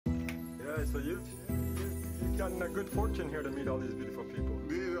Yeah, so you've gotten a good fortune here to meet all these beautiful people.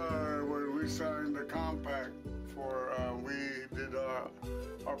 These are where we signed the compact for, we did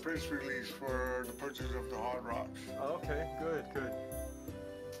our press release for the purchase of the hard rocks. Okay, good.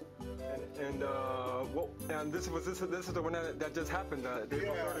 And this is the one that just happened. They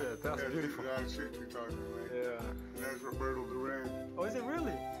recorded it. That's beautiful. That's it you're talking about. Yeah. And that's Roberto Duran. Oh, is it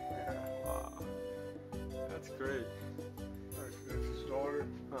really? Yeah. Wow. That's great. That's his daughter.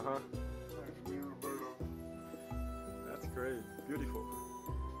 Uh-huh. That's me and Roberto. That's great. Beautiful.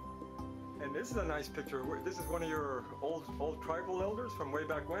 And this is a nice picture. This is one of your old tribal elders from way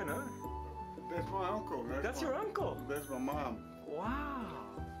back when, huh? That's my uncle. That's your uncle? That's my mom. Wow.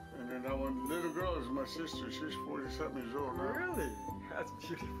 And then that one little girl is my sister. She's 47 years old now. Really? That's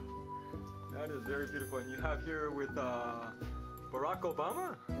beautiful. That is very beautiful. And you have here with Barack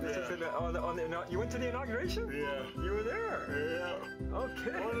Obama? Yeah. You went to the inauguration? Yeah. You were there? Yeah.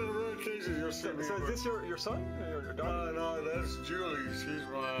 Okay. One of the rare cases you'll see me. So is this your son? Your daughter? No, that's Julie. She's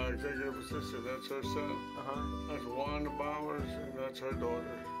my executive assistant. That's her son. Uh-huh. That's Wanda Bowers, and that's her daughter.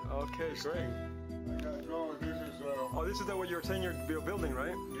 Okay, great. This is this is what you're saying you're building,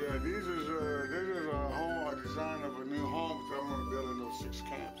 right? Yeah, this is a design of a new home that I'm going to build in those 6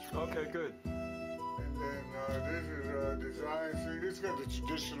 camps. Okay, good. And then this is a design. See, it's got the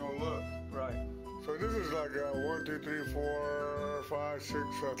traditional look. Right. So this is like 1, 2, 3, 4, 5, 6.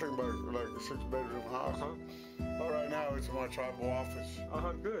 I think about like a 6-bedroom house. But right now it's my tribal office.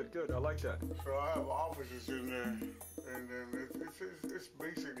 Good. I like that. So I have offices in there, and then it's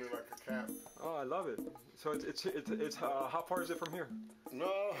basically like a camp. Oh, I love it. So it's how far is it from here?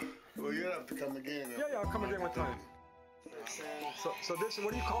 No, well you have to come again. Yeah, I'll come again one time. So this,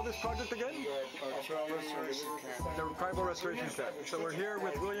 what do you call this project again? The tribal restoration camp. The tribal restoration camp. So we're here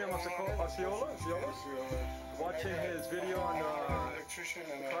with William Osceola, watching his video on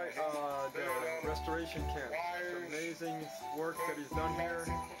the restoration camp. It's amazing work that he's done here.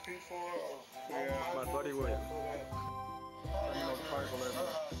 My buddy William.